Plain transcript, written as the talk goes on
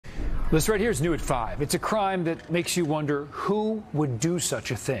This right here is new at 5. It's a crime that makes you wonder who would do such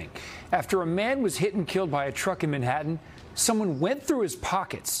a thing. After a man was hit and killed by a truck in Manhattan, someone went through his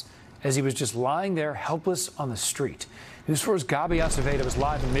pockets as he was just lying there helpless on the street. News 4's Gaby Acevedo is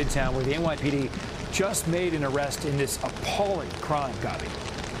live in Midtown where the NYPD just made an arrest in this appalling crime. Gaby.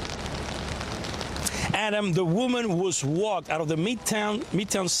 Adam, the woman was walked out of the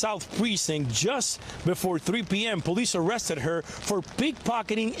Midtown South precinct just before 3 p.m. Police arrested her for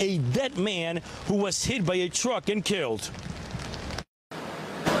pickpocketing a dead man who was hit by a truck and killed.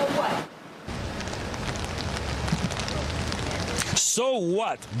 So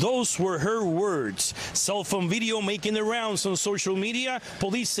what? Those were her words. Cell phone video making the rounds on social media.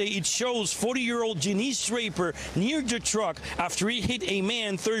 Police say it shows 40-year-old Janice Draper near the truck after he hit a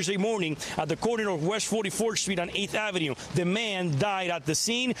man Thursday morning at the corner of West 44th Street and 8th Avenue. The man died at the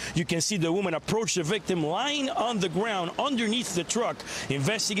scene. You can see the woman approach the victim lying on the ground underneath the truck.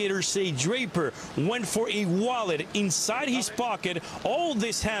 Investigators say Draper went for a wallet inside his pocket. All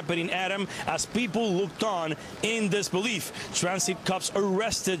this happening, Adam, as people looked on in disbelief. Transit cops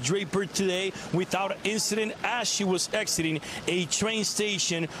arrested Draper today without incident as she was exiting a train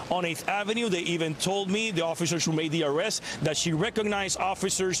station on 8th Avenue. They even told me, the officers who made the arrest, that she recognized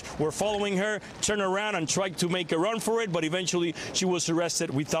officers were following her, turned around and tried to make a run for it, but eventually she was arrested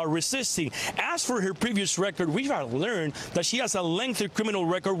without resisting. As for her previous record, we have learned that she has a lengthy criminal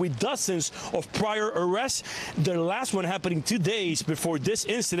record with dozens of prior arrests. The last one happening 2 days before this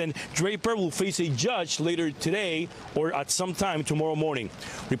incident. Draper will face a judge later today or at some time tomorrow morning.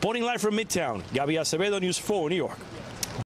 Reporting live from Midtown, Gaby Acevedo, News 4, New York.